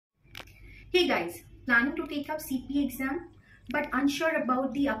Hey guys, planning to take up CPA exam but unsure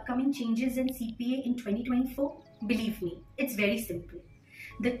about the upcoming changes in CPA in 2024? Believe me, it's very simple.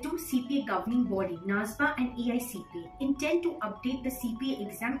 The two CPA governing body, NASBA and AICPA, intend to update the CPA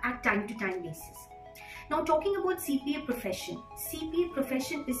exam at time-to-time basis. Now talking about CPA profession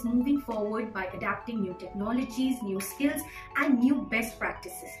is moving forward by adapting new technologies, new skills and new best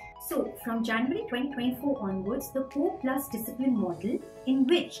practices. So from January 2024 onwards, the core plus discipline model in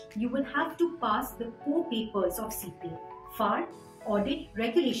which you will have to pass the core papers of CPA, FAR, Audit,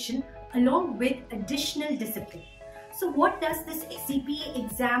 Regulation along with additional discipline. So what does this CPA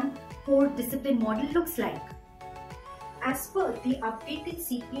exam core discipline model looks like? As per the updated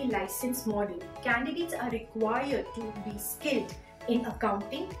CPA license model, candidates are required to be skilled in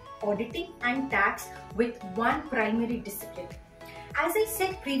accounting, auditing and tax with one primary discipline. As I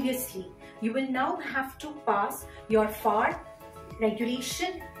said previously, you will now have to pass your FAR,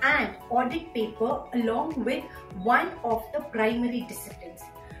 regulation and audit paper along with one of the primary disciplines.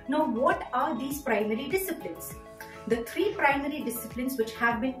 Now what are these primary disciplines? The three primary disciplines which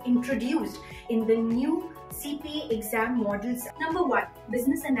have been introduced in the new CPA exam models. Number 1,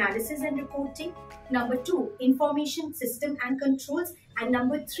 business analysis and reporting. Number 2, information system and controls. And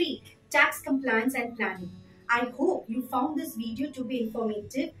number 3, tax compliance and planning. I hope you found this video to be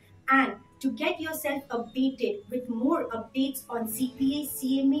informative, and to get yourself updated with more updates on CPA,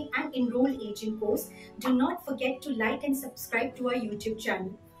 CMA and Enroll Agent course, do not forget to like and subscribe to our YouTube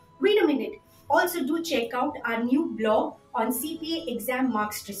channel. Wait a minute. Also do check out our new blog on CPA exam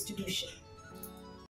marks distribution.